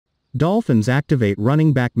Dolphins activate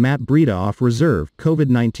running back Matt Breida off reserve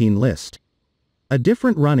COVID-19 list. A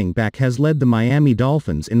different running back has led the Miami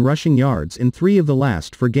Dolphins in rushing yards in 3 of the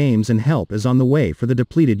last 4 games, and help is on the way for the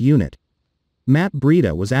depleted unit. Matt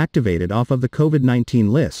Breida was activated off of the COVID-19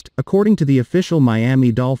 list, according to the official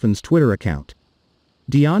Miami Dolphins Twitter account.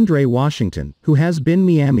 DeAndre Washington, who has been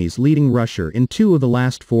Miami's leading rusher in 2 of the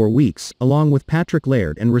last 4 weeks, along with Patrick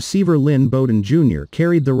Laird and receiver Lynn Bowden Jr.,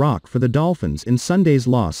 carried the rock for the Dolphins in Sunday's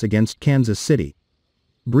loss against Kansas City.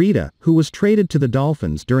 Breida, who was traded to the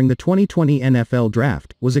Dolphins during the 2020 NFL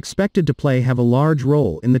Draft, was expected to have a large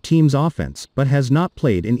role in the team's offense, but has not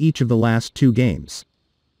played in each of the last 2 games.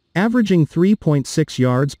 Averaging 3.6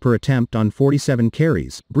 yards per attempt on 47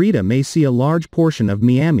 carries, Breida may see a large portion of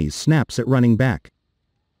Miami's snaps at running back.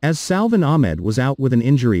 As Salvon Ahmed was out with an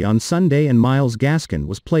injury on Sunday and Myles Gaskin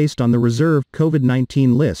was placed on the reserve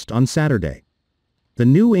COVID-19 list on Saturday. The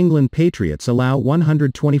New England Patriots allow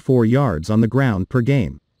 124 yards on the ground per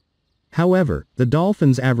game. However, the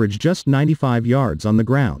Dolphins average just 95 yards on the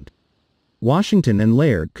ground. Washington and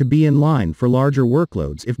Laird could be in line for larger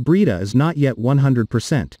workloads if Breida is not yet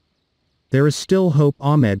 100%. There is still hope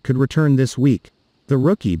Ahmed could return this week. The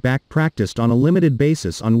rookie back practiced on a limited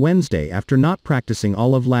basis on Wednesday after not practicing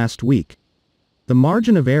all of last week. The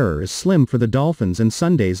margin of error is slim for the Dolphins, and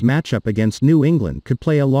Sunday's matchup against New England could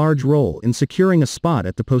play a large role in securing a spot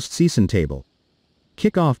at the postseason table.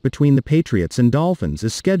 Kickoff between the Patriots and Dolphins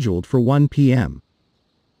is scheduled for 1 p.m.